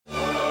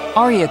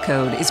Aria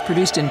Code is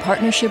produced in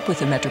partnership with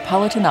the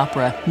Metropolitan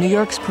Opera, New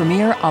York's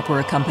premier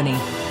opera company.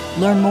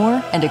 Learn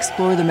more and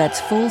explore the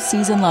Met's full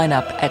season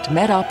lineup at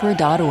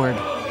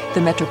metopera.org. The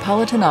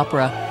Metropolitan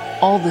Opera,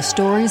 all the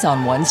stories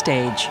on one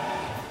stage.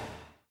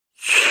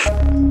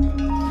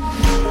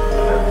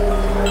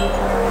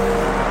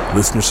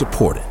 Listener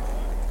supported.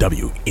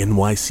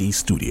 WNYC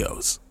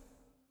Studios.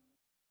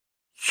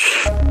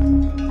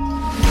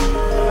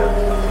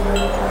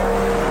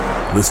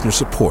 Listener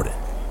supported.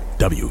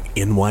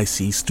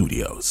 WNYC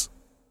Studios.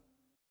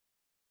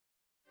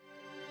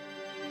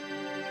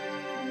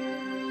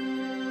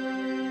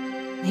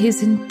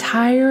 His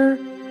entire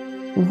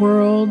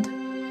world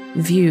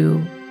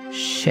view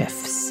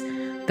shifts.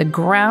 The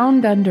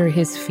ground under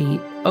his feet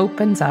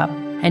opens up,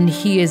 and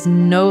he is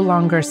no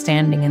longer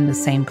standing in the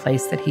same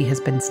place that he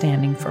has been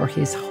standing for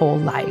his whole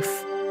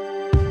life.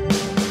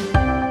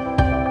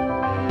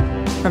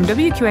 From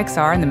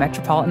WQXR and the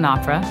Metropolitan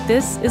Opera,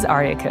 this is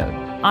Aria Code.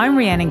 I'm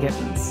Rhiannon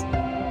Gibbons.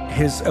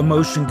 His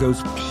emotion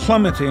goes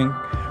plummeting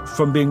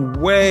from being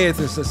way at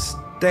this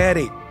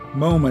ecstatic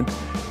moment.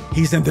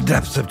 He's in the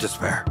depths of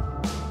despair.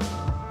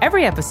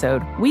 Every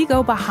episode, we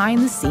go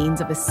behind the scenes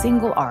of a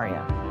single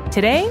aria.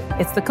 Today,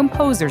 it's the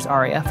composer's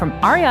aria from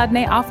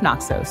Ariadne auf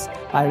Naxos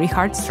by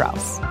Richard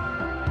Strauss.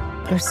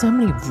 There's so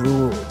many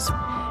rules,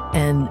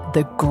 and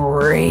the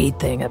great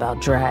thing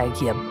about drag,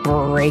 you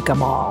break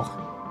them all.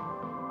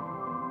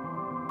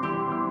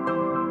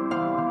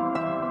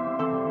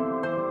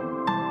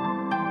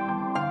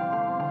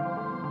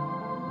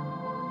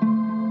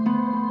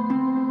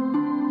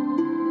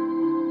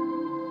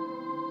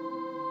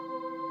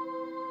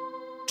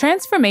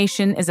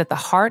 Transformation is at the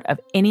heart of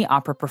any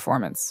opera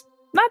performance,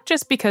 not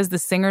just because the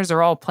singers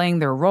are all playing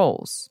their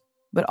roles,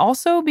 but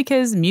also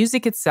because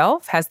music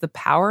itself has the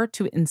power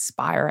to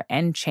inspire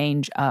and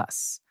change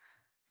us.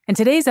 And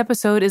today's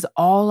episode is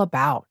all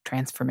about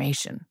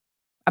transformation,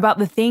 about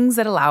the things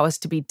that allow us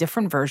to be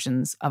different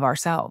versions of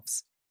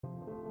ourselves.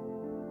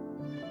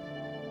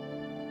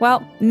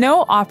 Well,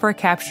 no opera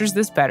captures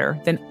this better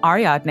than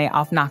Ariadne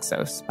auf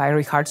Naxos by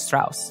Richard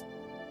Strauss.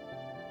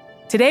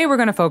 Today, we're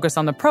going to focus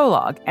on the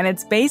prologue, and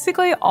it's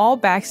basically all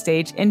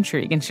backstage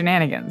intrigue and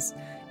shenanigans.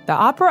 The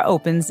opera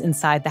opens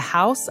inside the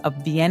house of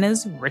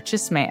Vienna's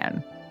richest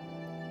man.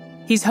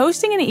 He's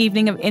hosting an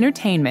evening of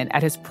entertainment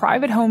at his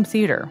private home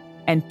theater,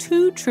 and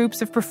two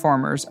troupes of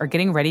performers are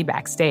getting ready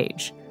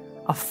backstage.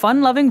 A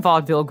fun-loving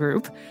vaudeville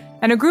group,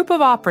 and a group of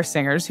opera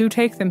singers who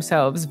take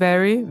themselves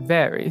very,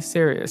 very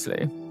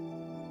seriously.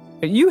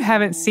 But you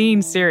haven't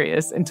seen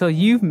serious until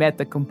you've met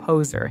the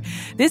composer.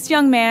 This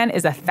young man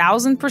is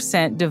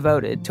 1,000%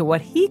 devoted to what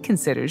he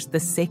considers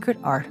the sacred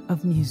art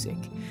of music,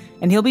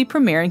 and he'll be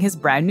premiering his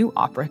brand new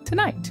opera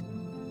tonight.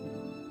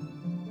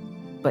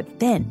 But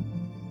then,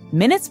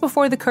 minutes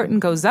before the curtain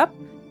goes up,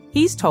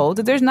 he's told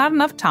that there's not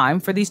enough time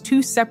for these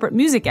two separate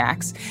music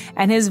acts,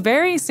 and his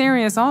very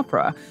serious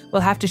opera will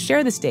have to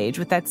share the stage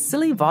with that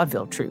silly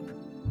vaudeville troupe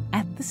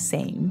at the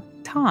same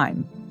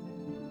time.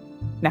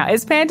 Now,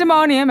 it's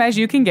pandemonium, as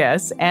you can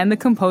guess, and the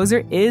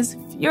composer is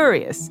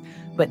furious.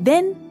 But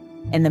then,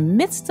 in the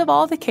midst of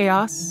all the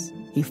chaos,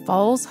 he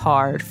falls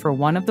hard for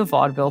one of the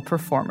vaudeville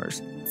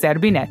performers,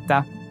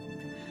 Zerbinetta.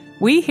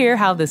 We hear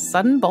how this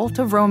sudden bolt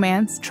of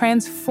romance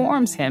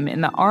transforms him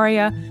in the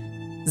aria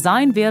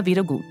Sein wir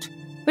wieder gut,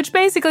 which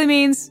basically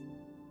means,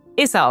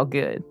 it's all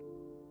good.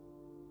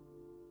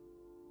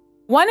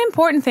 One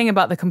important thing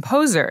about the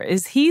composer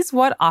is he's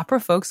what opera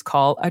folks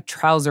call a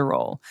trouser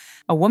role,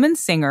 a woman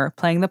singer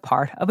playing the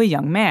part of a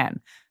young man.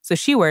 So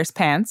she wears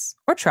pants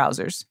or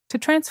trousers to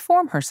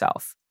transform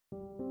herself.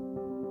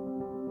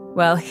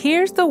 Well,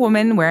 here's the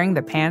woman wearing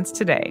the pants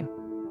today.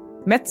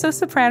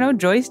 Mezzo-soprano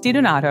Joyce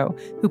DiDonato,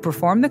 who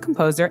performed the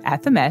composer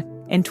at the Met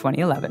in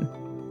 2011.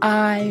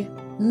 I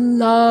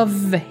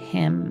love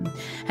him,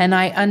 and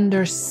I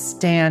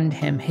understand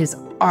him, his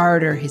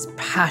ardor, his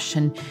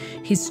passion,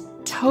 his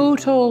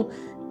total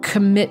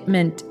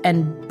commitment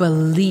and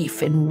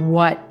belief in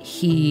what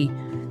he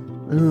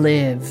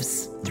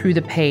lives through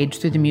the page,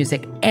 through the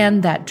music,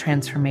 and that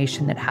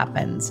transformation that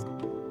happens.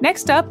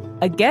 Next up,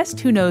 a guest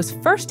who knows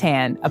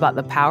firsthand about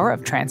the power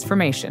of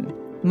transformation.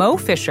 Mo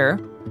Fisher,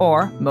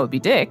 or Moby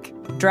Dick,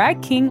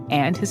 drag king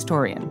and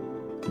historian.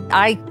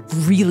 I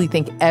really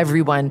think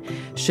everyone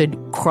should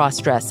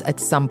cross-dress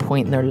at some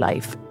point in their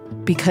life,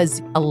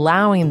 because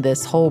allowing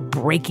this whole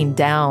breaking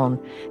down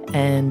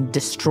and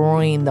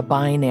destroying the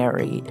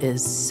binary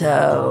is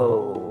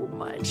so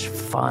much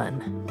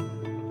fun.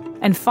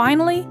 And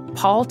finally,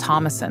 Paul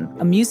Thomason,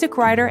 a music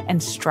writer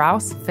and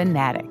Strauss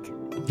fanatic.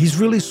 He's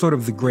really sort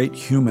of the great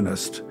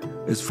humanist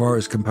as far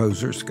as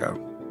composers go.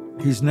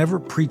 He's never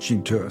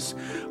preaching to us.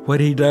 What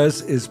he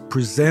does is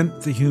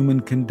present the human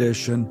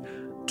condition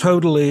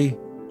totally,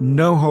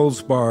 no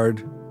holds barred,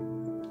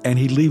 and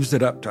he leaves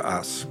it up to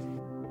us.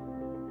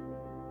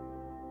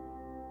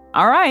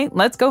 All right,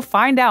 let's go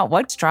find out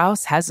what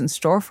Strauss has in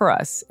store for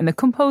us in the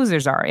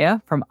composer's aria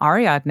from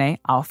Ariadne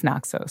auf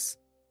Naxos.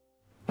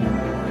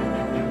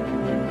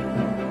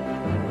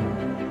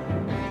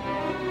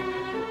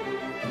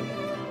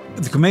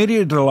 The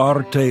Commedia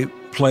dell'arte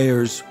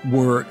players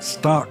were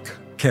stock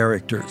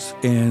characters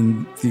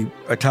in the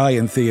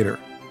Italian theater.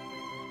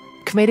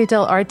 Commedia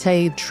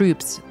dell'arte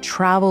troupes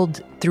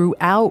traveled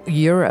throughout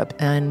Europe,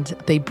 and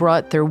they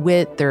brought their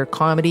wit, their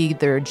comedy,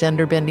 their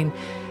gender bending,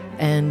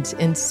 and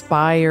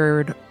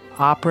inspired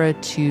opera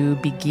to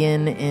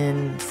begin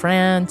in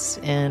France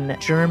and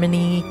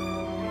Germany.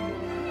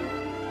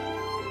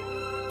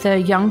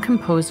 The young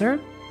composer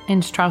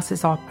in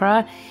Strauss's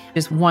opera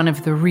is one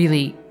of the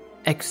really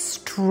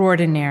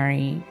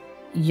extraordinary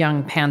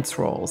young pants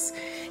roles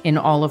in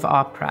all of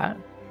opera.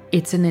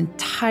 It's an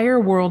entire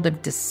world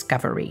of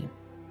discovery.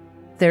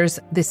 There's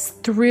this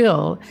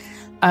thrill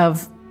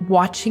of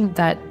watching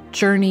that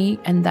journey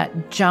and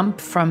that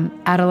jump from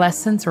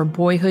adolescence or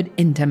boyhood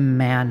into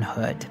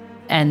manhood.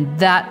 And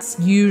that's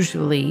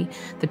usually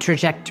the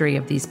trajectory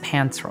of these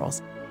pants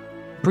roles.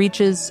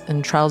 Breeches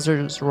and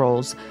trousers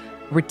roles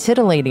were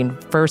titillating,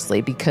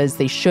 firstly, because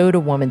they showed a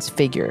woman's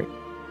figure.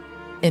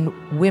 In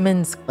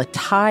women's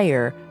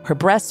attire, her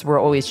breasts were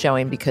always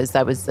showing because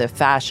that was the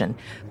fashion.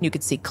 You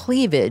could see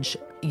cleavage,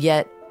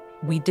 yet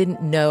we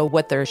didn't know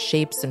what their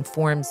shapes and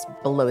forms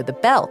below the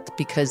belt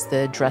because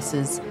the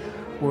dresses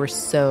were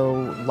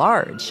so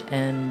large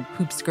and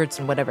hoop skirts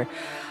and whatever.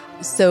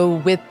 So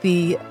with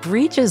the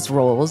breeches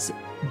roles,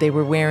 they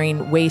were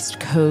wearing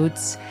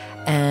waistcoats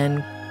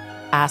and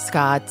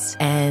ascots,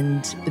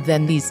 and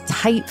then these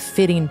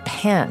tight-fitting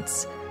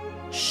pants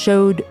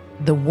showed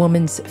the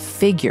woman's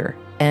figure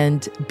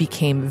and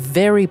became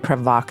very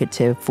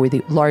provocative for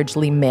the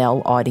largely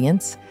male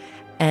audience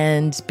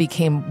and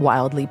became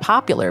wildly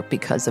popular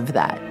because of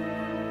that.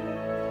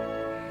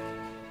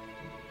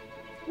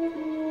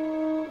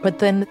 But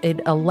then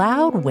it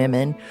allowed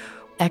women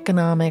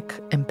economic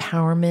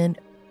empowerment,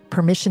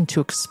 permission to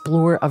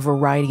explore a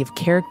variety of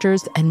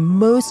characters, and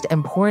most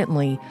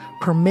importantly,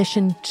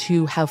 permission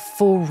to have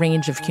full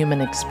range of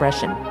human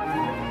expression.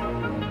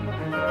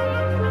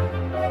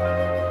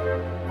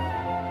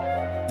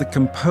 The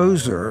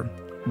composer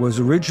was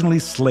originally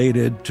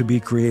slated to be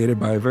created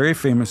by a very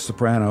famous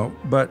soprano,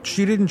 but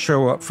she didn't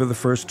show up for the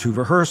first two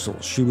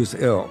rehearsals. She was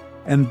ill.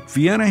 And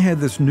Vienna had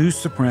this new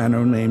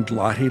soprano named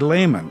Lotte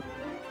Lehmann.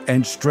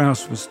 And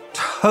Strauss was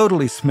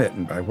totally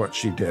smitten by what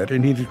she did,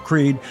 and he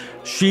decreed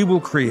she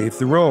will create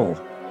the role.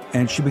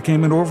 And she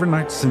became an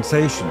overnight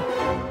sensation.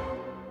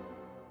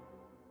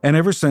 And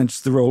ever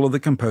since, the role of the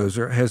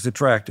composer has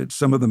attracted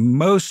some of the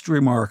most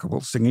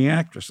remarkable singing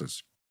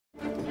actresses.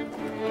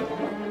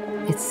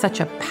 It's such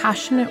a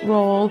passionate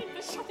role.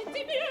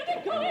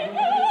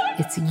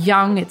 It's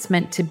young. It's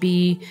meant to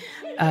be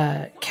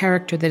a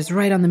character that is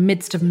right on the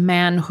midst of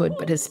manhood,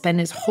 but has spent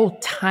his whole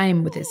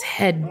time with his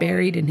head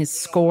buried in his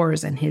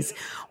scores and his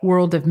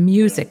world of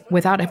music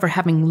without ever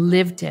having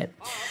lived it.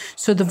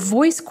 So the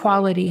voice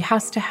quality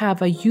has to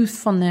have a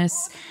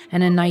youthfulness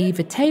and a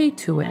naivete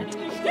to it.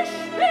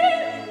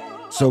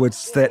 So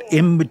it's that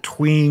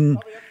in-between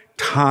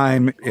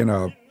time in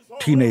a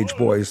teenage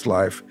boy's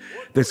life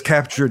that's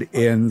captured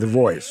in the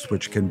voice,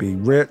 which can be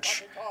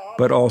rich,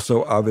 but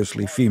also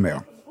obviously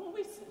female.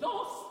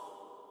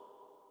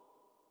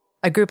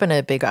 I grew up in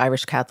a big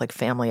Irish Catholic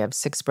family. I have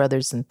 6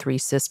 brothers and 3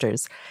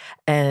 sisters.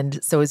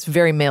 And so it's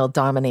very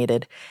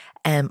male-dominated.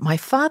 And my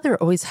father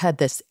always had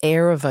this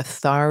air of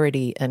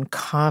authority and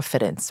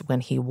confidence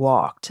when he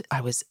walked.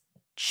 I was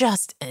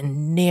just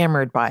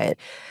enamored by it.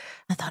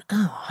 I thought,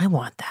 oh, I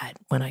want that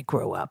when I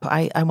grow up.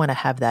 I want to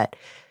have that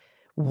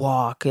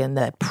walk and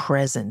that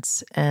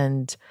presence.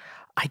 And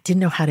I didn't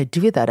know how to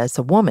do that as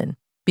a woman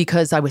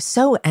because I was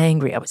so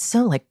angry. I was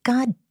so like,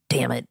 God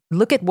damn it.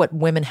 Look at what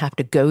women have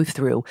to go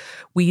through.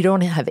 We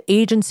don't have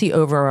agency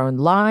over our own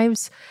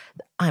lives.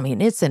 I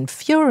mean, it's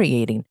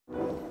infuriating.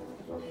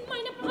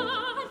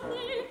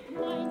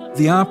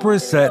 The opera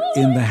is set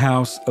in the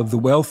house of the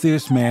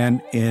wealthiest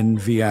man in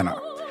Vienna.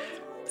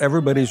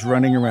 Everybody's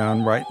running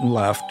around right and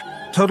left.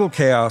 Total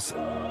chaos.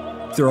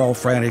 They're all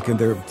frantic and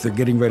they're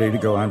getting ready to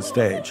go on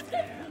stage.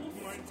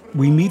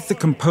 We meet the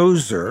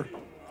composer,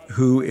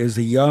 who is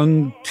a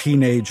young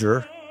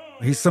teenager.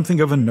 He's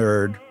something of a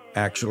nerd,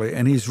 actually,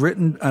 and he's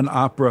written an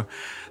opera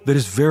that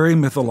is very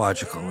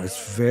mythological.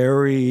 It's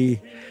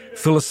very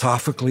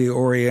philosophically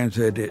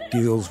oriented. It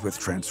deals with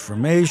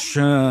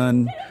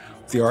transformation,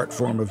 the art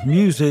form of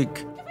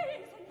music,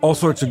 all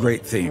sorts of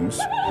great themes.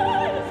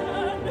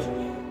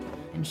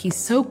 And he's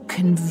so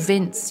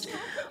convinced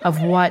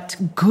of what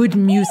good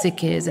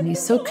music is, and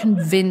he's so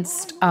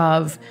convinced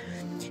of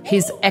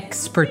his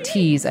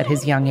expertise at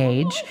his young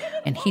age,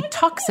 and he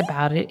talks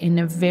about it in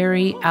a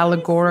very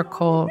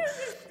allegorical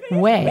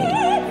way.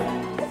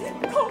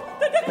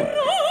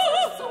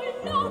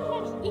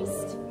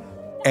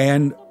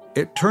 And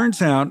it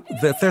turns out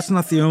that that's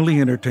not the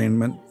only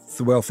entertainment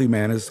the wealthy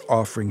man is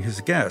offering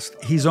his guest.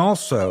 He's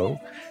also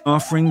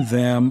offering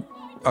them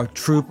a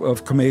troupe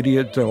of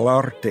Commedia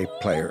dell'arte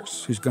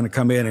players who's going to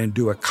come in and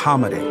do a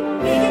comedy.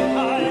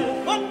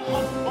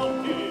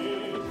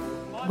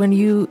 When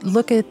you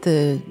look at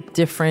the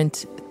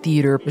different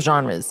theater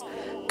genres,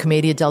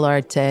 Commedia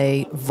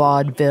dell'arte,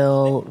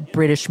 vaudeville,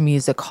 British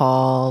music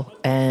hall,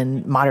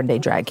 and modern-day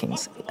drag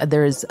kings.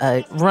 There's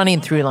a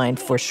running through line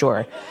for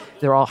sure.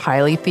 They're all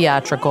highly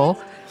theatrical.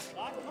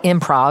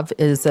 Improv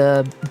is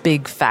a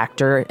big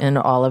factor in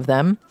all of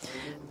them.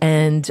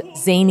 And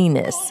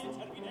zaniness.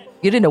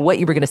 You didn't know what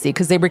you were going to see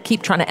because they would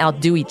keep trying to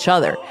outdo each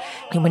other.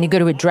 And when you go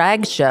to a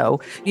drag show,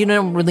 you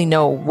don't really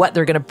know what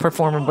they're going to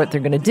perform and what they're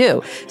going to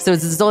do. So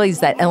there's always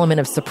that element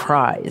of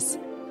surprise.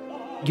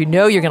 You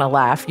know you're going to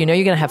laugh, you know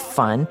you're going to have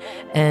fun,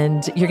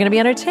 and you're going to be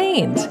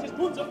entertained.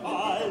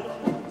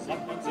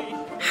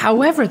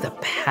 However, the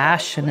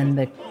passion and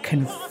the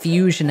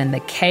confusion and the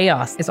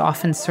chaos is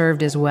often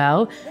served as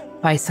well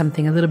by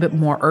something a little bit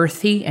more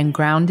earthy and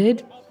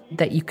grounded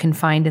that you can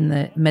find in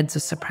the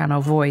mezzo-soprano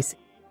voice.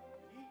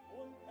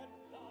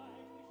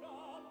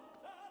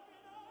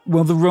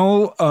 Well, the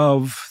role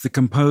of the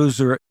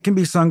composer can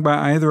be sung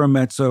by either a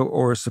mezzo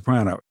or a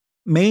soprano.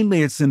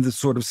 Mainly it's in the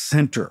sort of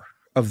center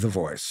of the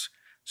voice.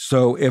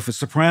 So if a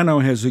soprano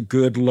has a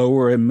good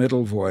lower and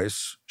middle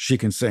voice, she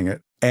can sing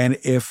it. And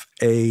if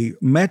a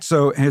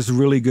mezzo has a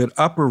really good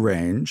upper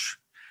range,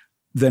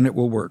 then it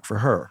will work for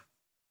her.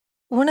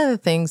 One of the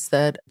things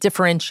that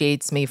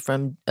differentiates me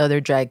from other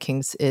drag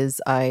kings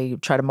is I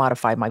try to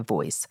modify my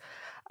voice.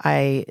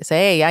 I say,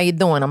 hey, how you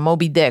doing? I'm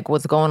Moby Dick.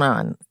 What's going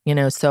on?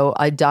 So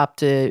I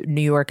adopt a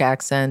New York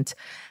accent,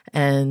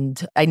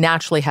 and I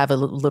naturally have a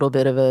little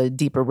bit of a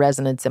deeper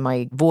resonance in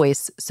my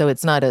voice, so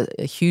it's not a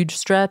huge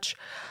stretch.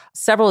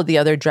 Several of the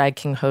other drag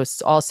king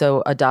hosts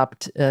also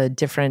adopt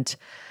different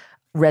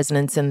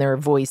resonance in their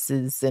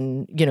voices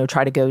and,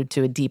 try to go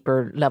to a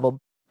deeper level.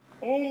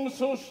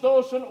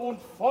 Umzustoßen und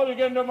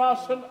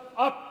folgendermaßen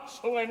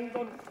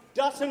abzuändern.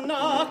 Das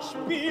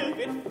Nachspiel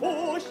wird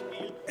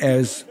Vorspiel.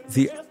 As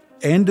the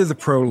end of the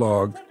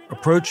prologue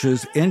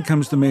approaches, in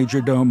comes the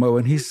major domo,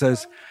 and he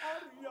says,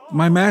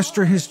 "My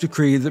master has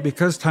decreed that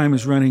because time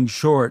is running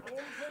short,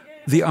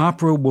 the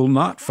opera will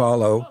not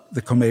follow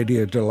the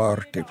Commedia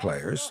dell'arte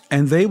players,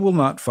 and they will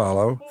not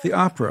follow the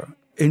opera.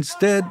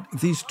 Instead,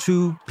 these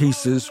two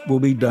pieces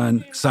will be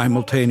done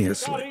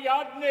simultaneously."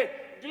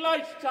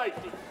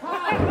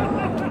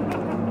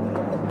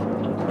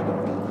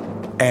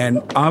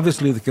 And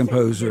obviously the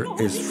composer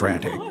is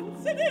frantic.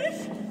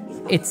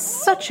 It's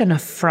such an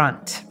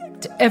affront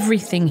to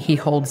everything he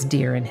holds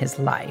dear in his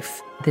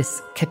life.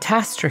 This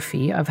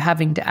catastrophe of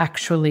having to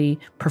actually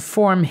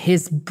perform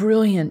his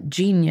brilliant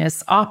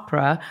genius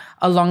opera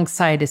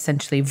alongside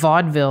essentially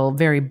vaudeville,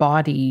 very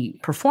bawdy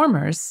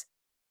performers.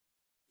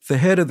 The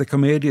head of the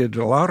Commedia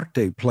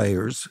dell'arte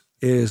players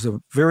is a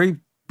very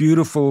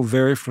beautiful,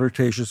 very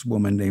flirtatious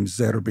woman named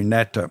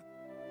Zerbinetta.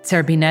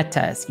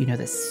 Zerbinetta is,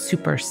 this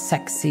super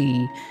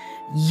sexy,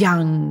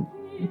 young,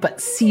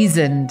 but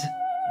seasoned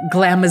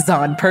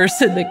glamazon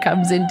person that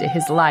comes into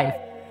his life.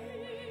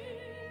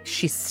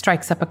 She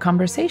strikes up a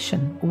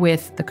conversation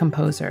with the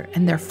composer,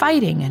 and they're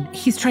fighting, and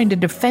he's trying to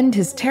defend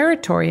his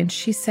territory, and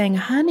she's saying,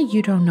 honey,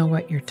 you don't know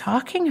what you're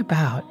talking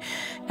about.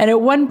 And at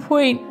one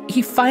point,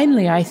 he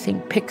finally, I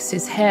think, picks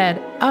his head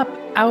up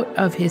out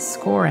of his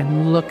score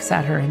and looks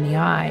at her in the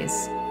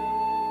eyes.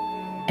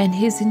 And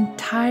his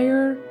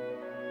entire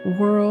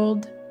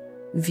world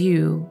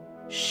view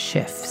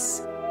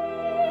shifts.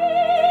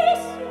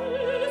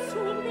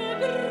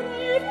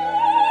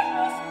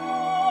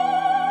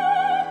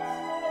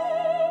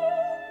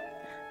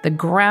 The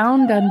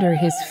ground under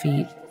his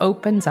feet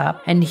opens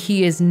up, and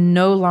he is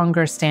no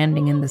longer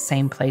standing in the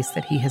same place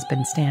that he has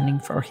been standing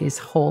for his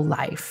whole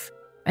life.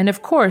 And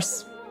of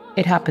course,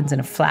 it happens in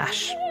a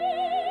flash,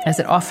 as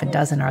it often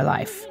does in our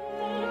life.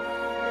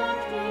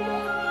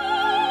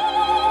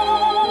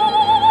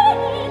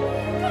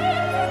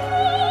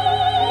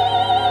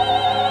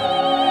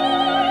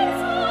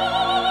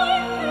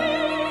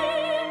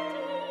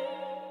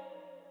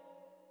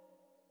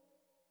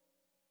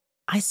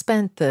 I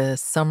spent the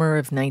summer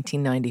of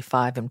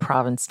 1995 in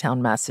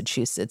Provincetown,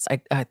 Massachusetts.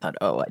 I thought,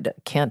 I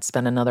can't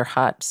spend another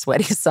hot,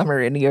 sweaty summer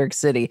in New York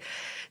City.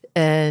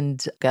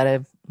 And got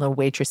a little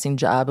waitressing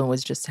job and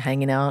was just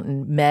hanging out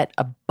and met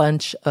a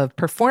bunch of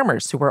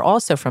performers who were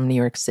also from New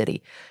York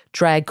City.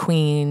 Drag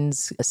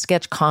queens,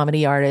 sketch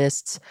comedy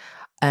artists,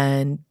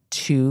 and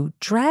 2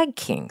 drag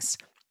kings.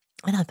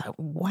 And I thought,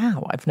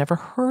 wow, I've never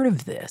heard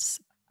of this.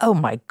 Oh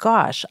my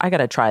gosh, I got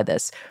to try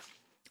this.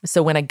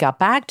 So when I got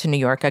back to New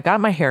York, I got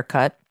my hair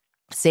cut,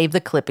 saved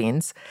the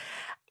clippings,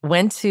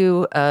 went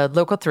to a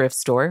local thrift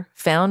store,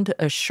 found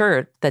a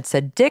shirt that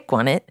said Dick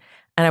on it,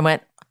 and I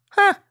went,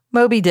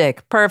 Moby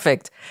Dick,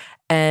 perfect.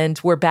 And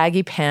wore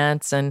baggy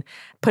pants and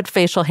put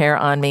facial hair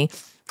on me.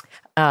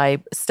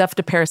 I stuffed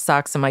a pair of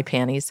socks in my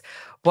panties,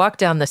 walked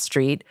down the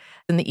street.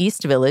 In the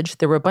East Village,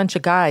 there were a bunch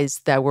of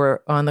guys that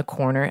were on the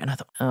corner, and I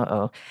thought,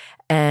 uh-oh.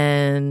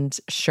 And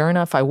sure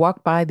enough, I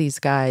walked by these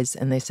guys,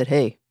 and they said,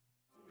 hey.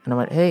 And I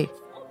went, hey.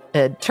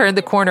 Turned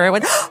the corner. I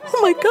went, oh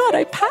my God,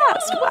 I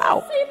passed.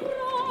 Wow.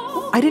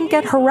 I didn't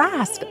get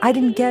harassed. I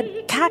didn't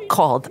get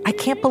catcalled. I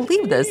can't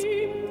believe this.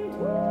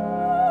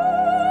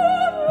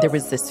 There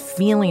was this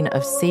feeling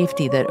of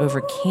safety that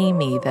overcame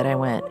me that I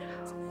went,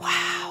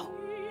 wow,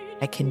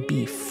 I can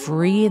be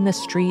free in the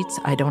streets.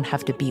 I don't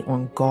have to be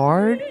on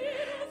guard.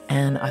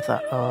 And I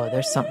thought, oh,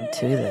 there's something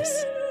to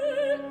this.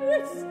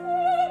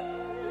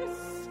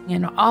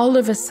 And all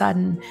of a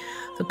sudden,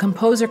 the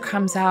composer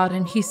comes out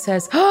and he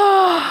says,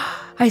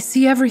 "Oh, I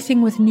see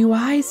everything with new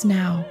eyes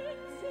now."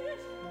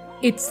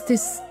 It's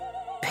this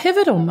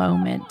pivotal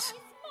moment.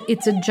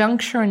 It's a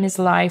juncture in his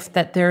life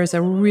that there is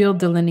a real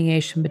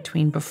delineation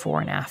between before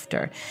and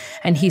after.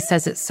 And he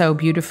says it so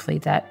beautifully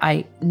that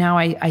I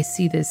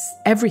see this,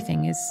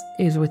 everything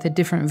is with a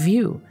different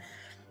view.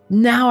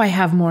 Now I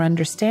have more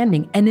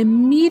understanding. And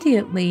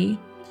immediately,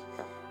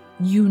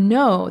 you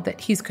know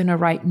that he's going to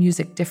write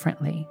music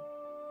differently.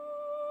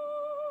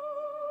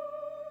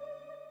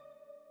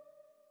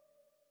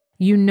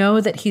 You know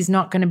that he's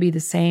not going to be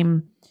the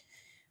same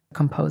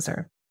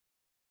composer.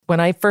 When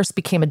I first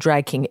became a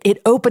drag king,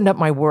 it opened up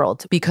my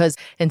world because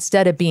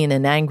instead of being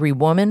an angry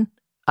woman,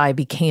 I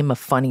became a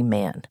funny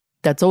man.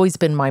 That's always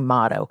been my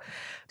motto.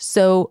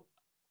 So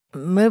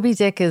Moby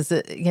Dick is,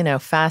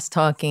 fast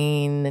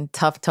talking,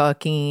 tough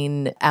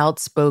talking,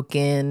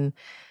 outspoken.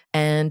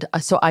 And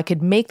so I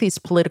could make these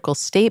political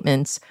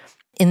statements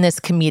in this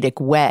comedic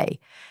way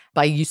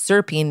by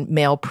usurping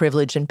male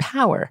privilege and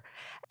power.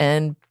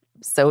 And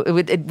so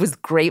it was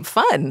great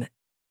fun.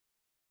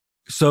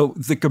 So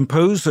the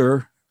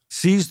composer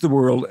sees the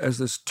world as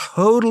this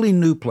totally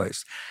new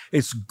place.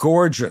 It's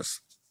gorgeous.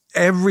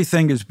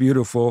 Everything is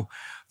beautiful.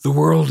 The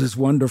world is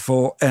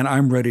wonderful, and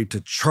I'm ready to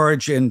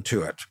charge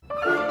into it.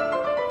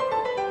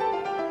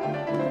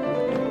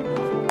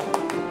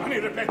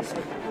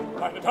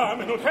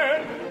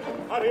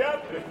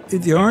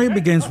 The aria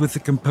begins with the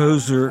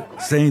composer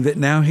saying that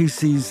now he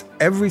sees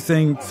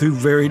everything through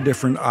very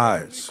different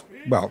eyes.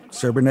 Well,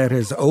 Serbinet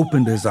has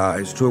opened his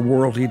eyes to a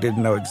world he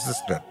didn't know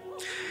existed.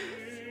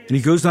 And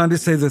he goes on to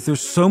say that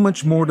there's so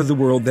much more to the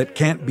world that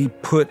can't be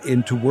put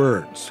into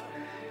words.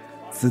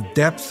 The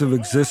depths of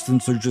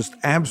existence are just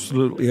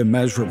absolutely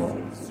immeasurable.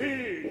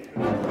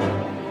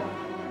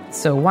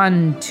 So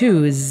 1,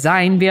 2,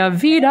 sein wir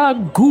wieder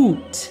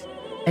gut.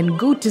 And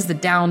gut is the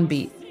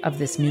downbeat of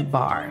this new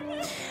bar.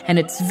 And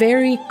it's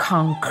very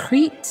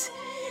concrete,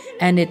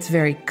 and it's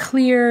very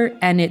clear,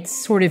 and it's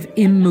sort of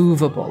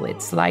immovable.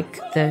 It's like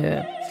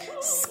the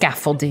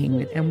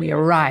scaffolding, and we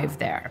arrive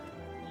there.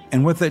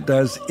 And what that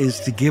does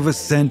is to give a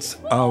sense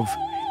of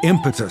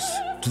impetus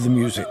to the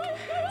music,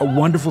 a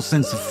wonderful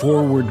sense of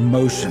forward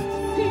motion.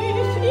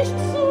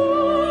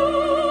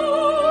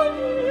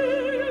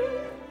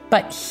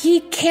 But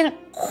he can't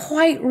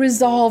quite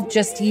resolve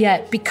just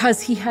yet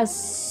because he has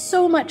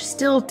so much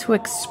still to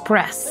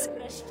express.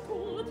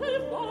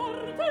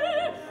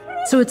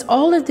 So it's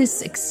all of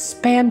this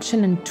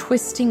expansion and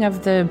twisting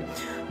of the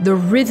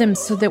rhythm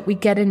so that we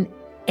get an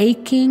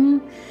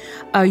aching,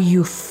 a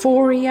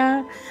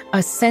euphoria,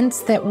 a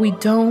sense that we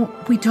don't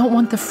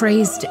want the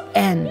phrase to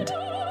end.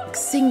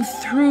 Sing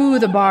through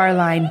the bar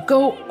line,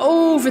 go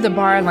over the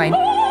bar line.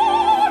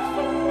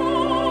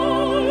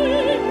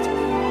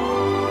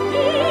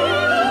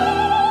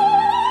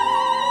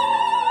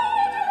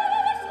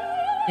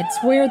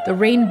 It's where the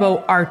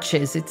rainbow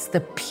arches. It's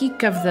the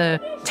peak of the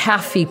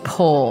taffy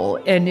pole,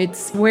 and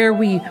it's where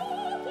we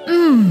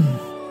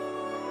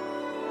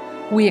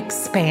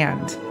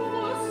expand.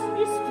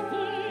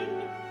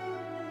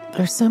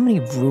 There's so many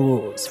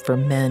rules for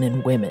men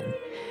and women.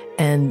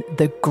 And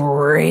the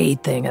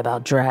great thing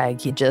about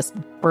drag, you just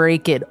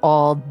break it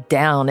all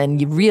down and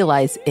you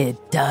realize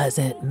it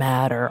doesn't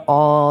matter.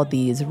 All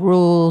these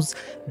rules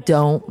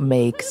don't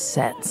make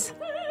sense.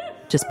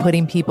 Just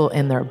putting people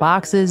in their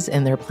boxes,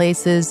 in their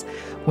places,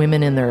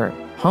 women in their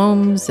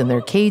homes, in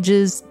their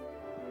cages,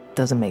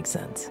 doesn't make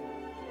sense.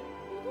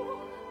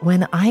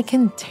 When I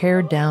can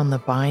tear down the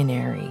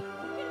binary,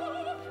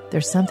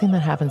 there's something that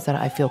happens that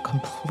I feel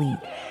complete.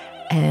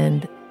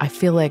 And I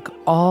feel like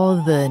all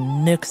the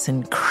nooks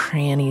and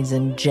crannies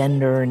and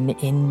gender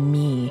in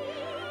me,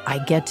 I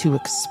get to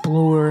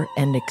explore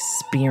and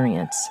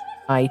experience.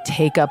 I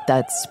take up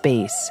that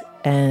space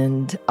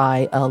and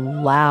I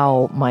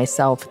allow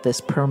myself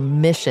this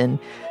permission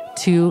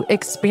to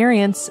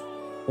experience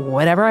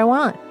whatever I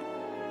want.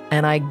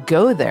 And I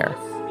go there.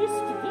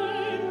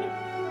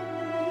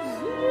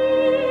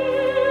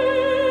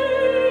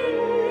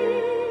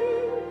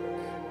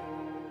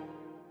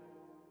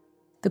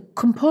 The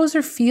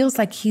composer feels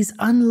like he's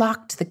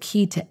unlocked the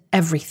key to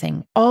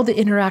everything. All the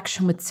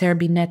interaction with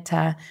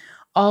Zerbinetta,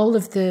 all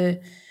of the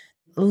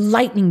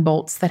lightning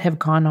bolts that have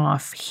gone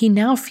off. He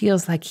now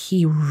feels like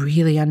he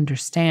really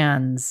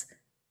understands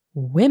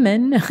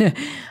women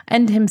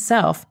and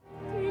himself.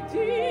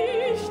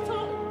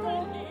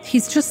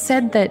 He's just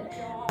said that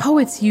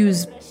poets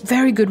use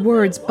very good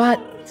words, but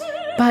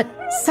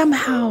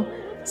somehow,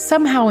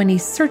 and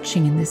he's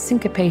searching in this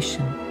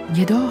syncopation.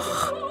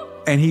 Jedoch.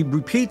 And he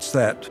repeats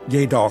that,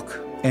 jedoch,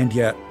 and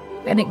yet.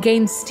 And it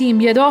gains steam,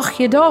 jedoch.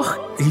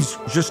 He's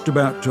just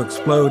about to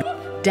explode.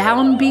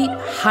 Downbeat,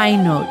 high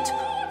note.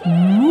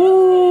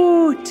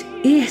 Mut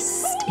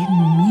ist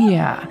in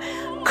mir.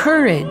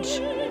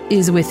 Courage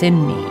is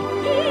within me.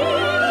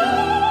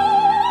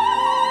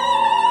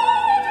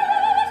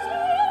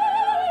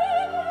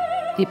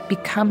 it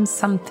becomes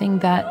something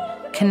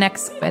that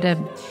connects at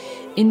an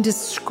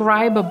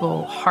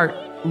indescribable heart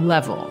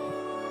level.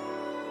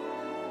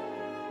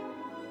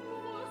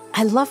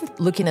 I love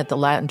looking at the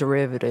Latin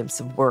derivatives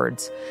of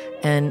words,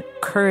 and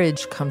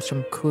courage comes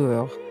from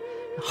cur,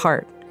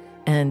 heart.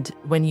 And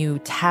when you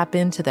tap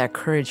into that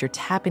courage, you're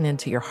tapping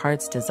into your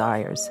heart's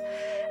desires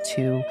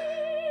to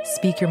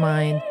speak your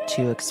mind,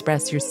 to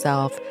express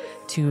yourself,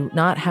 to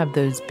not have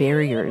those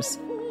barriers.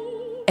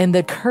 And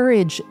the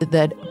courage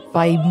that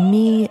by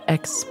me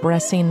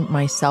expressing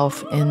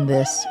myself in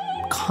this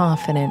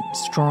confident,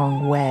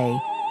 strong way,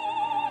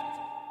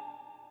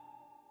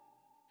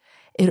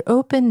 it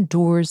opened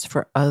doors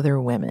for other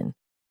women.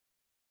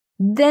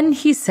 Then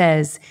he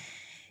says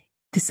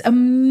this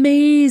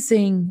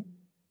amazing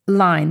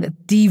line,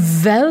 Die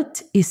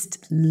Welt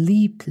ist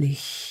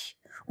lieblich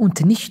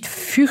und nicht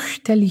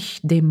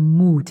fürchterlich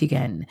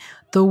demütigen.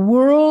 The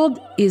world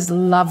is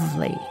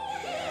lovely.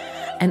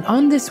 And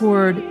on this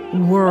word,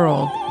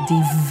 world,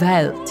 die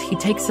Welt, he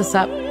takes us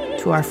up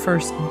to our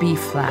first B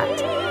flat.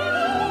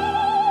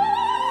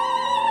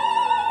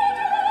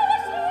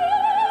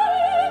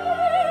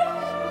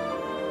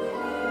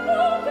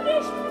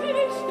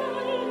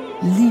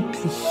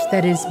 Lieblich,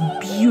 that is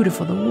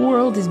beautiful. The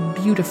world is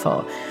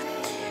beautiful.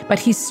 But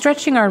he's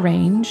stretching our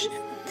range,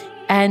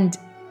 and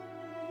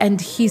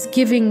he's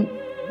giving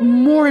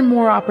more and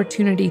more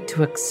opportunity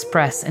to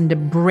express and to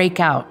break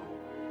out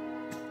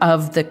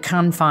of the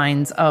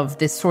confines of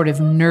this sort of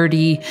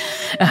nerdy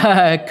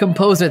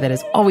composer that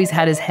has always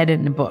had his head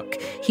in a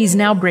book. He's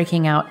now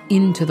breaking out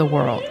into the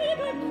world.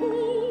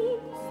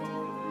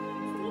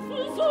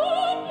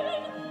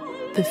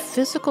 The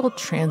physical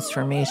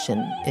transformation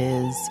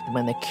is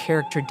when the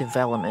character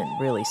development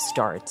really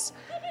starts.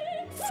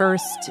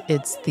 First,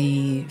 it's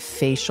the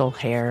facial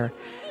hair.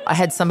 I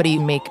had somebody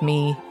make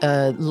me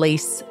a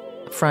lace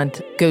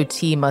front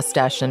goatee,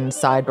 mustache, and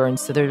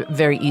sideburns, so they're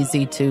very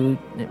easy to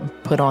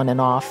put on and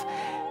off.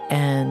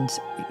 And,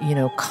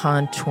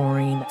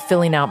 contouring,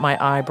 filling out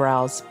my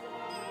eyebrows.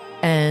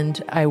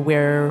 And I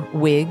wear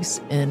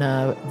wigs in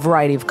a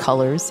variety of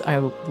colors. I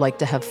like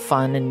to have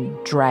fun and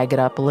drag it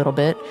up a little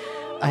bit.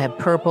 I have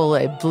purple,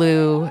 I have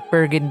blue,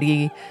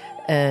 burgundy,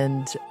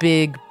 and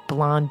big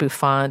blonde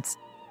bouffants.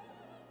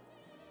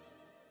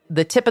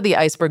 The tip of the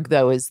iceberg,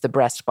 though, is the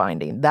breast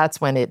binding. That's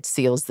when it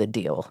seals the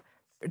deal.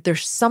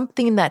 There's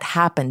something that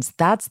happens.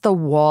 That's the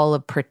wall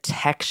of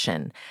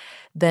protection.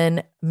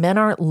 Then men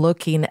aren't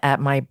looking at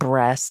my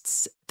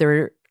breasts.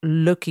 They're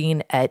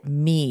looking at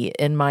me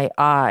in my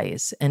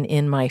eyes and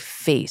in my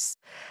face.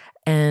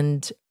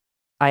 And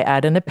I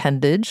add an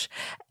appendage,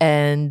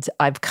 and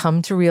I've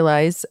come to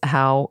realize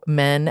how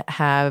men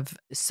have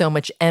so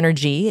much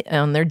energy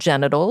on their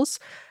genitals.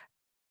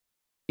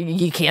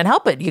 You can't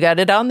help it. You got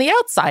it on the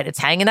outside. It's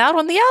hanging out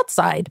on the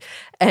outside.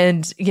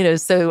 And,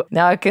 so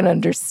now I can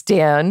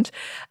understand.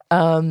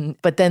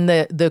 But then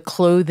the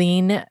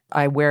clothing,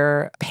 I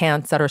wear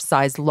pants that are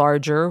size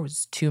larger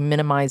to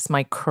minimize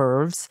my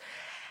curves.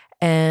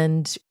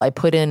 And I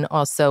put in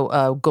also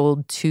a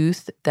gold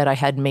tooth that I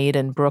had made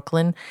in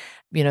Brooklyn,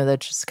 that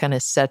just kind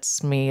of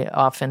sets me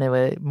off into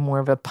a more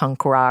of a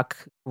punk rock,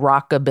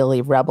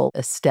 rockabilly rebel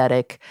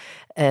aesthetic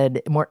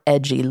and more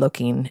edgy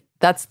looking.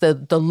 That's the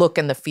look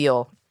and the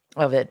feel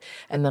of it.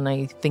 And then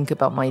I think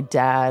about my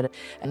dad,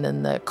 and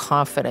then the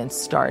confidence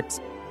starts.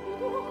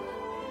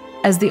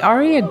 As the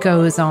aria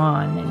goes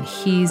on and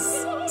he's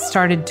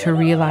started to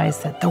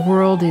realize that the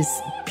world is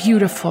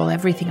beautiful,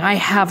 everything, I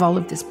have all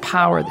of this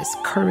power, this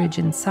courage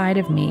inside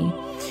of me,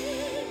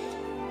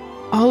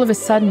 all of a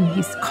sudden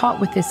he's caught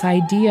with this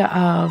idea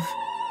of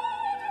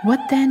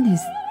what then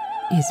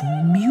is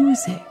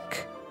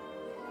music?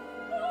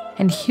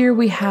 And here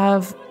we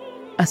have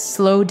a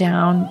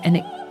slowdown, and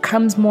it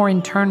comes more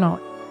internal.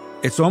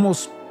 It's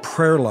almost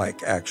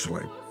prayer-like,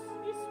 actually.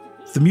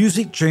 The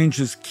music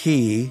changes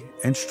key,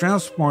 and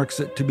Strauss marks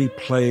it to be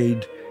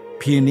played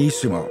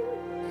pianissimo.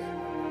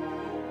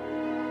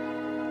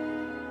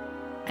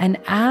 And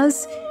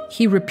as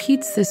he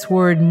repeats this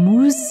word,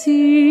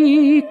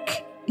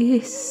 Musik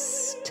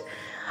ist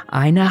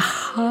eine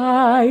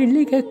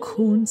heilige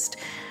Kunst,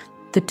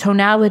 the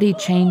tonality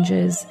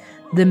changes,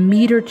 the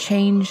meter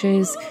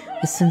changes,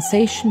 the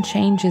sensation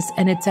changes,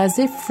 and it's as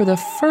if for the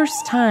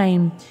first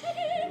time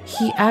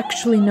he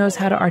actually knows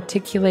how to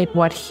articulate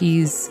what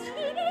he's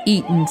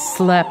eaten,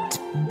 slept,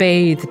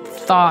 bathed,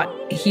 thought.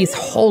 His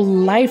whole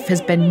life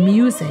has been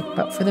music,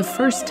 but for the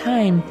first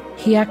time,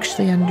 he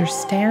actually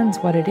understands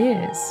what it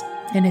is.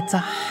 And it's a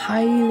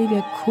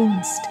heilige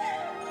Kunst,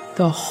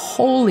 the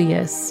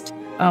holiest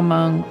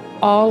among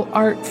all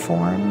art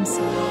forms.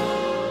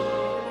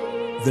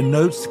 The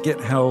notes get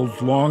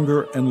held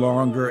longer and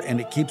longer,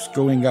 and it keeps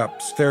going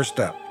up, stair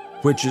step,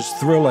 which is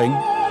thrilling.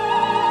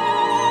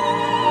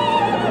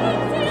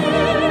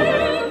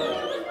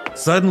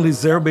 Suddenly,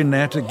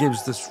 Zerbinetta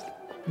gives this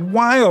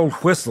wild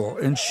whistle,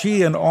 and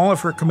she and all of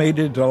her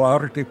commedia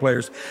dell'arte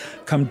players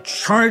come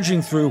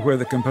charging through where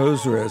the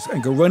composer is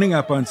and go running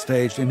up on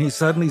stage, and he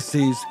suddenly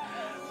sees,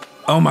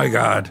 oh my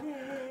God,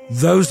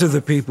 those are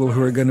the people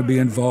who are going to be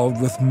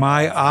involved with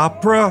my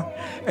opera.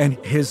 And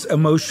his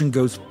emotion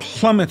goes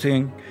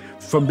plummeting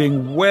from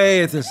being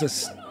way at this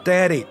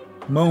ecstatic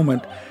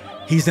moment.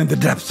 He's in the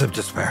depths of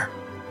despair.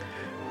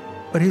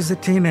 But he's a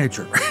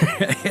teenager.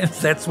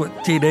 That's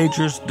what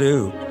teenagers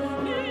do.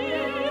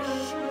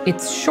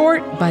 It's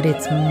short, but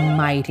it's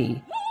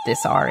mighty,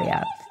 this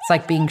aria. It's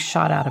like being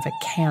shot out of a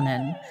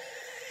cannon.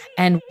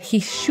 And he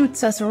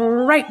shoots us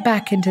right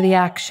back into the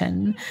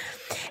action.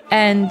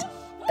 And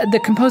the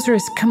composer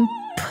is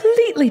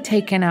completely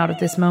taken out of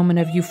this moment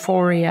of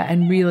euphoria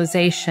and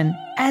realization,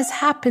 as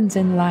happens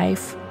in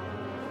life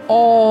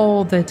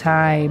all the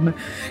time.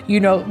 You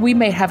know, we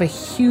may have a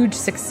huge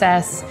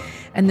success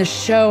and the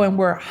show, and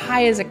we're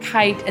high as a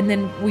kite, and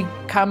then we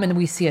come and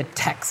we see a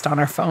text on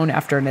our phone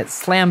after, and it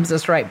slams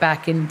us right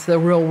back into the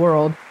real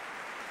world.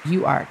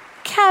 You are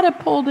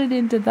catapulted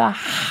into the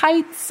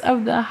heights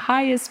of the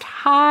highest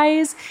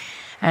highs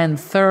and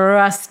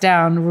thrust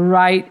down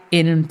right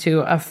into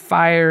a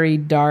fiery,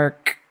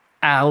 dark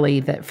alley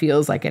that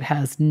feels like it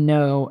has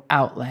no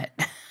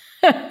outlet.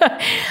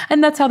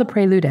 And that's how the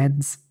prelude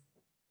ends.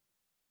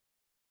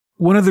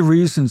 One of the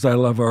reasons I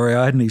love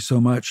Ariadne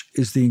so much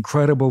is the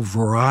incredible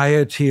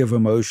variety of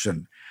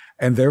emotion,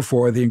 and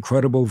therefore the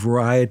incredible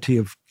variety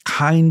of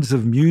kinds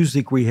of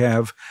music we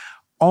have,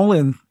 all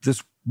in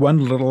this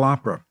one little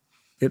opera.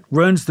 It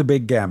runs the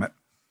big gamut,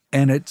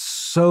 and it's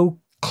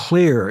so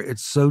clear,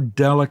 it's so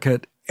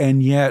delicate,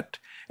 and yet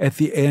at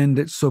the end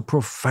it's so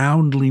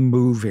profoundly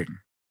moving.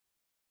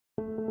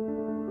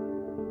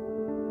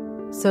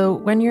 So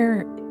when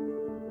you're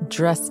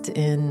dressed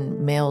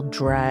in male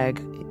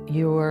drag,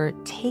 you're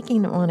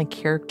taking on a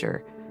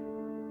character.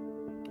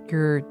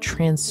 You're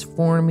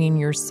transforming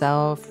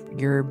yourself.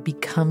 You're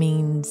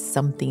becoming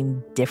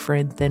something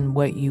different than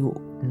what you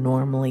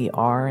normally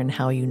are and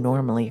how you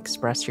normally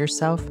express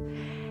yourself.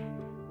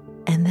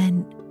 And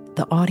then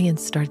the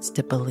audience starts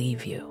to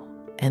believe you.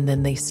 And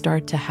then they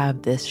start to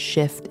have this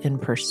shift in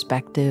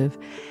perspective,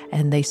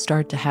 and they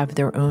start to have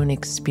their own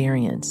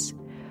experience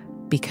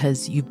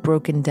because you've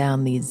broken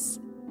down these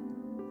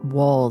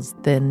walls.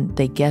 Then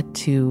they get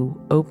to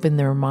open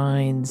their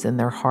minds and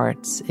their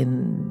hearts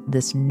in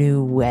this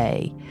new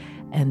way,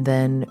 and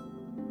then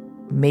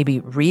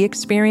maybe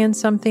re-experience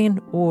something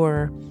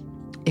or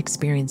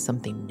experience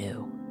something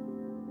new.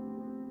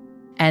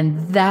 And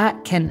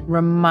that can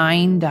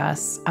remind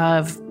us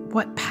of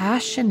what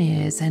passion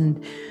is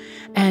and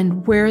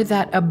where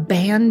that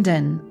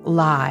abandon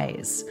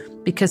lies.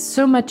 Because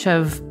so much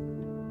of,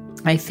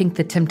 I think,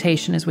 the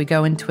temptation as we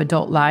go into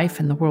adult life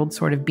and the world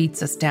sort of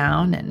beats us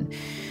down, and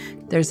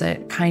there's a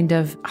kind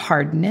of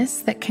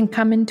hardness that can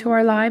come into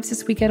our lives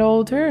as we get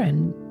older.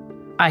 And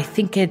I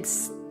think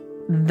it's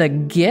the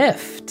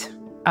gift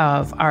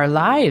of our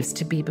lives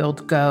to be able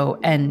to go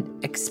and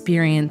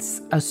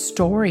experience a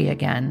story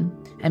again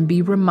and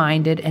be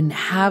reminded and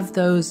have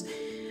those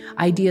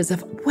ideas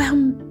of,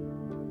 well,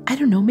 I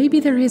don't know, maybe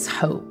there is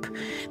hope.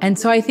 And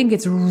so I think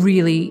it's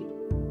really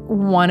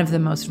one of the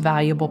most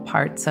valuable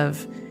parts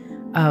of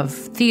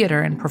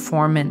theater and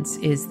performance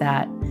is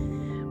that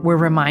we're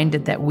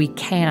reminded that we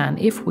can,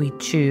 if we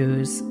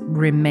choose,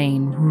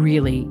 remain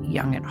really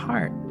young at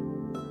heart.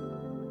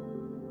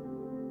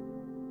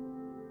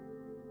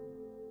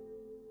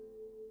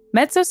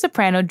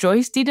 Mezzo-soprano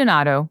Joyce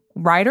DiDonato,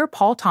 writer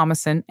Paul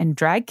Thomason, and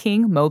drag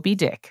king Moby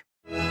Dick.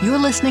 You're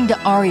listening to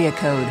Aria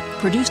Code,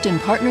 produced in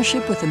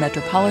partnership with the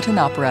Metropolitan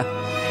Opera.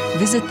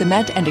 Visit the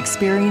Met and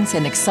experience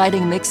an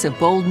exciting mix of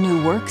bold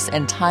new works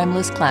and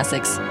timeless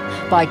classics.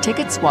 Buy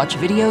tickets, watch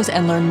videos,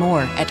 and learn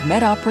more at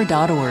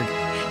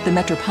metopera.org. The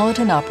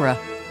Metropolitan Opera.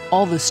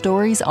 All the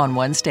stories on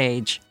one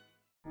stage.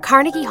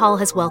 Carnegie Hall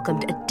has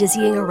welcomed a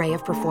dizzying array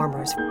of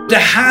performers. To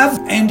have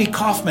Andy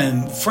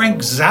Kaufman, Frank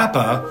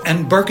Zappa,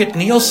 and Birgit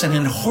Nielsen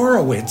and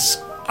Horowitz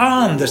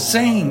on the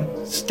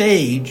same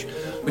stage,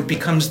 it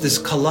becomes this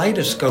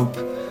kaleidoscope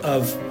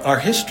of our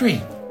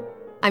history.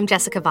 I'm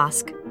Jessica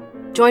Vosk.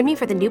 Join me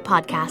for the new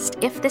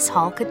podcast, If This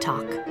Hall Could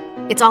Talk.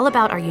 It's all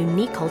about our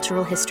unique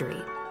cultural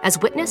history, as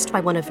witnessed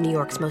by one of New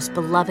York's most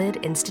beloved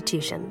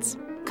institutions,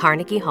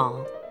 Carnegie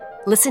Hall.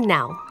 Listen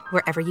now,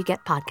 wherever you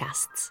get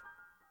podcasts.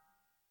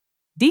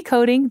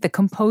 Decoding the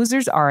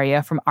composer's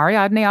aria from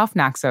Ariadne auf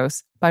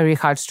Naxos by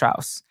Richard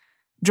Strauss.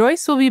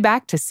 Joyce will be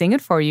back to sing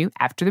it for you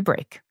after the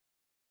break.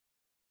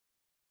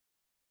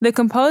 The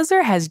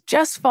composer has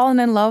just fallen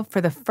in love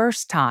for the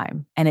first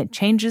time, and it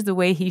changes the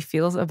way he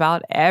feels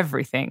about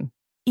everything,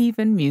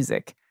 even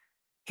music.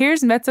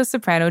 Here's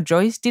mezzo-soprano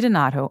Joyce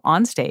DiDonato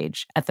on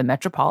stage at the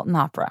Metropolitan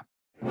Opera.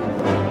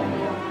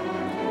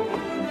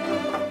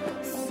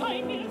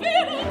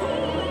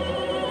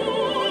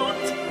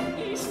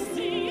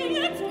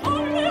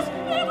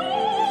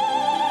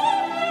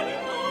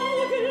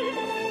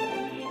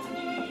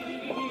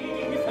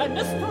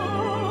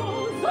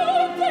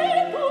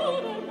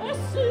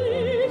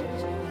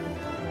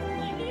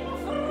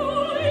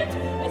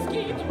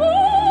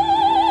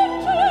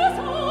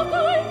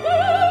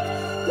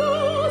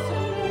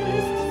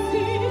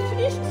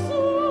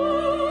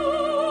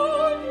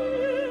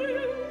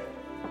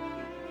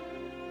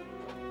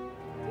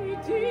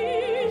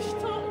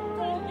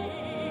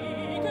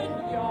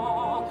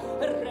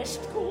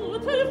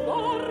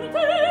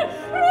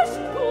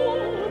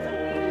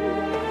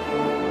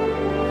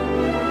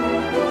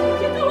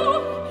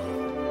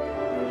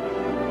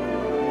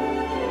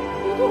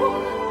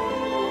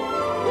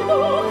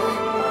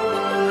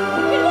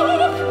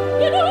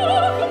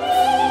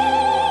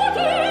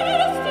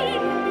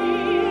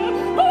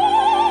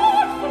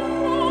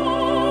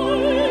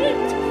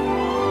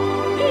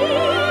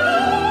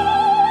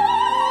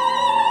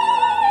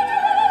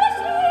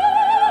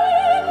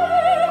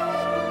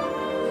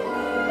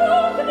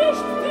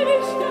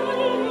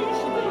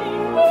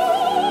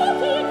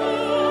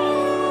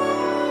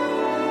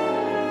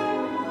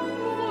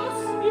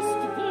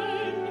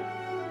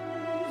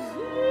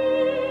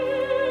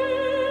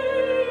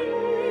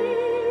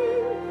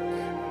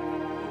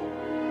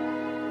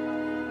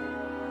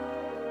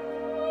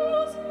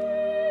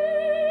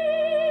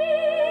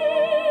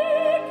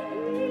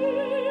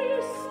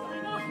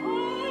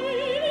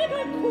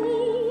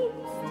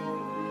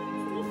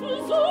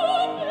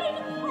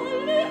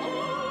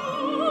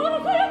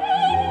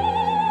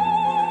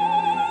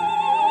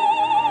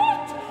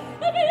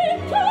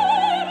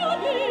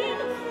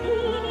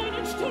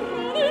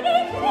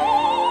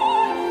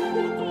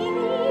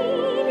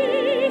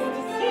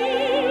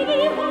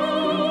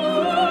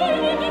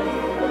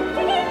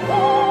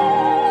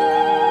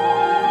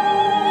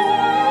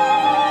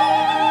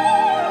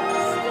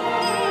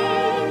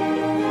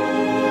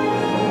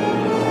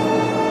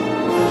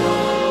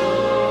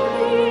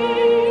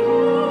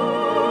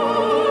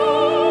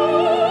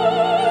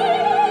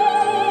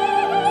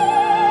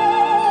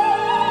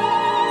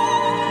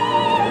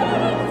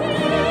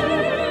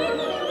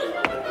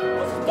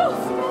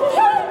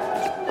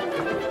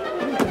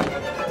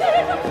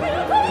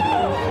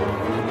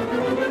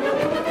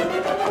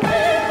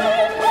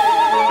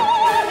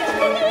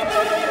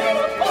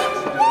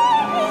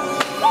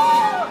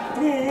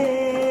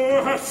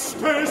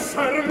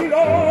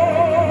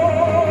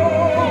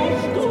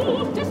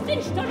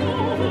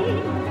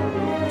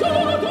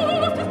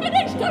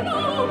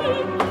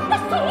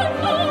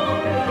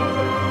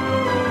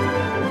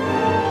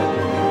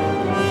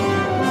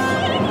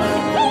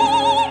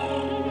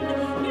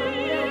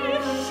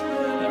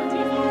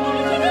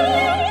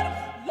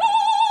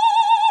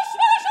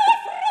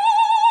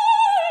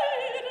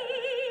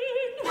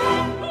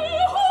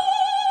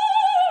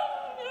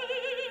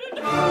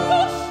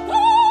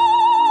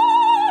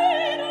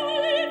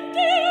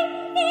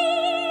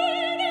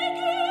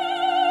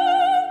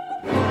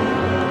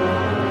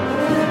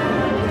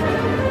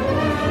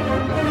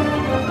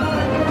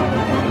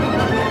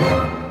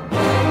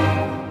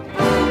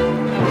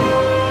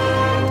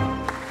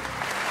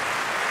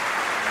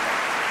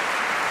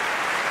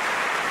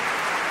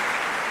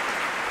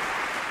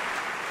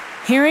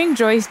 Hearing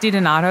Joyce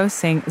DiDonato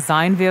sing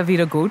Sein wir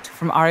wieder gut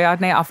from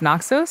Ariadne auf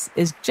Naxos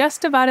is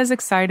just about as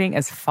exciting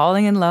as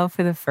falling in love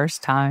for the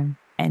first time,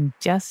 and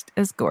just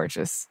as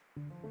gorgeous.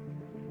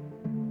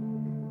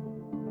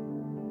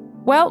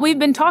 Well, we've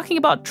been talking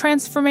about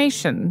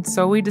transformation,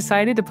 so we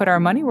decided to put our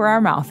money where our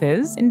mouth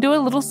is and do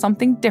a little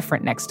something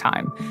different next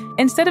time.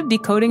 Instead of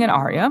decoding an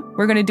aria,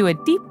 we're going to do a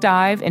deep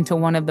dive into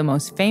one of the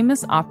most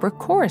famous opera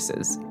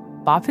choruses,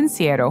 Va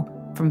Pensiero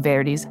from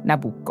Verdi's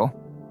Nabucco.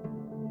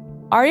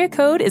 Aria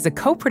Code is a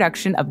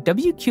co-production of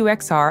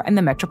WQXR and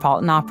the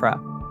Metropolitan Opera.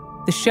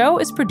 The show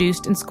is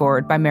produced and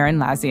scored by Marin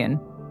Lazian.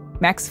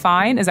 Max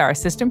Fine is our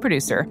assistant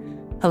producer,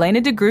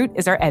 Helena de Groot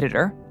is our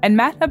editor, and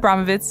Matt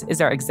Abramovitz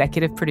is our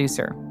executive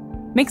producer.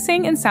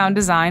 Mixing and sound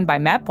design by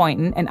Matt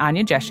Boynton and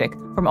Anya Jeshik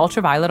from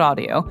Ultraviolet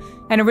Audio,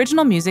 and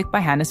original music by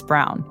Hannes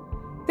Brown.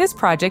 This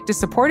project is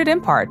supported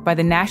in part by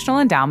the National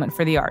Endowment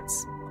for the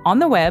Arts, on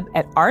the web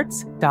at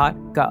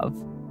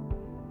arts.gov.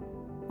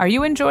 Are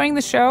you enjoying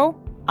the show?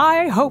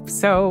 I hope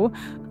so.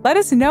 Let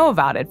us know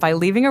about it by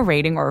leaving a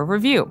rating or a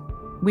review.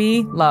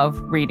 We love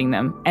reading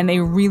them, and they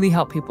really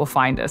help people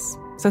find us.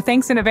 So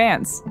thanks in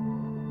advance.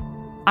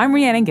 I'm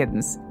Rhiannon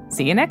Giddens.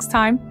 See you next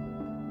time.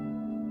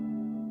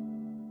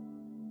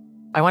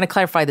 I want to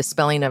clarify the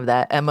spelling of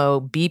that,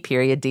 MOB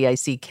period,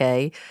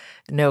 DICK.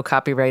 No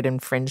copyright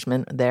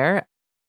infringement there.